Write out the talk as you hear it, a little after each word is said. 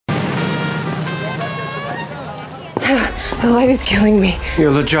The light is killing me.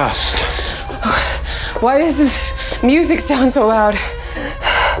 You'll adjust. Why does this music sound so loud?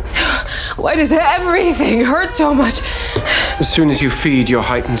 Why does everything hurt so much? As soon as you feed, your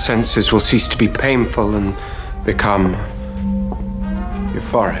heightened senses will cease to be painful and become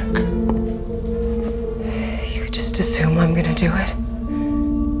euphoric. You just assume I'm gonna do it?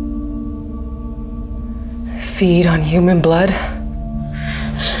 Feed on human blood?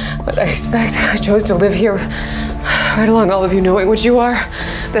 What I expect? I chose to live here right along all of you knowing what you are.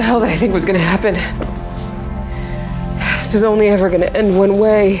 The hell did I think was gonna happen? This was only ever gonna end one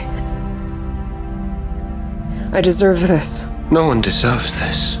way. I deserve this. No one deserves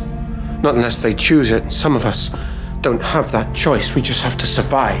this. Not unless they choose it. Some of us don't have that choice. We just have to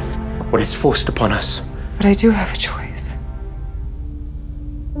survive what is forced upon us. But I do have a choice.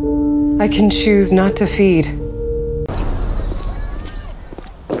 I can choose not to feed.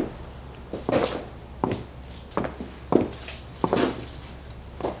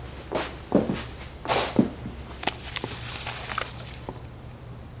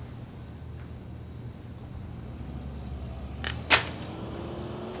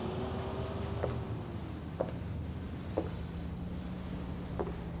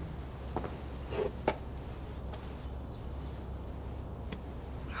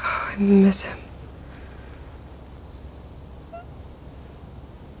 I miss him.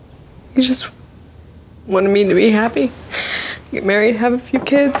 He just wanted me to be happy, get married, have a few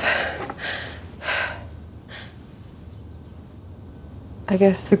kids. I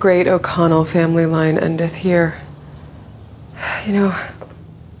guess the great O'Connell family line endeth here. You know,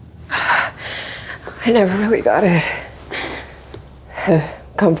 I never really got it. The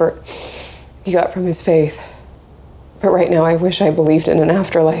comfort he got from his faith. But right now I wish I believed in an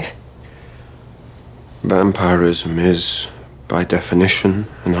afterlife. Vampirism is, by definition,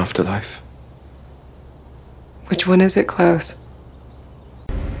 an afterlife. Which one is it, Klaus?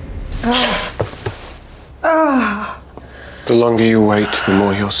 The longer you wait, the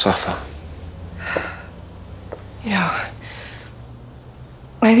more you'll suffer. You know,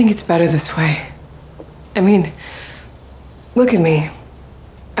 I think it's better this way. I mean, look at me.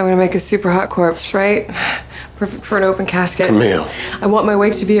 I'm gonna make a super hot corpse, right? Perfect for an open casket. Camille. I want my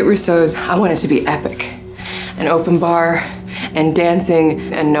wake to be at Rousseau's. I want it to be epic. An open bar, and dancing,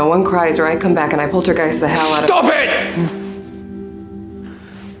 and no one cries, or I come back and I poltergeist the hell out of— Stop it!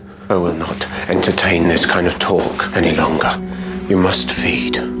 I will not entertain this kind of talk any longer. You must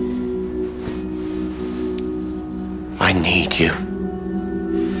feed. I need you.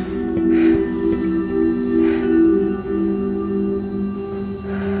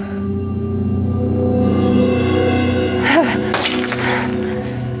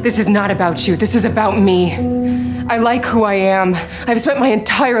 This is not about you. This is about me. I like who I am. I've spent my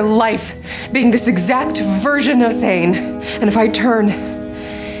entire life being this exact version of sane. And if I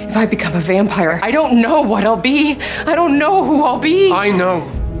become a vampire, I don't know what I'll be. I don't know who I'll be. I know.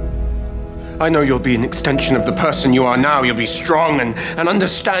 I know you'll be an extension of the person you are now. You'll be strong and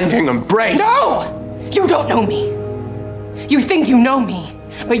understanding and brave. No! You don't know me. You think you know me,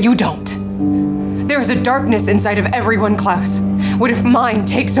 but you don't. There is a darkness inside of everyone, Klaus. What if mine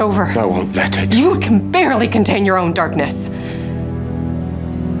takes over? I won't let it. You can barely contain your own darkness.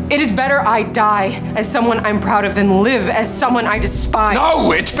 It is better I die as someone I'm proud of than live as someone I despise.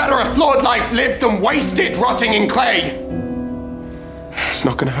 No, it's better a flawed life lived than wasted rotting in clay. It's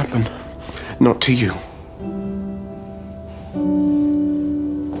not gonna happen. Not to you.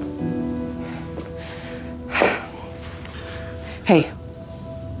 Hey,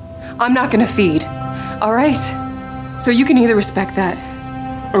 I'm not gonna feed, all right? So you can either respect that,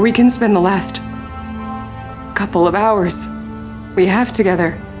 or we can spend the last couple of hours we have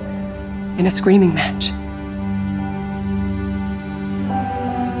together in a screaming match.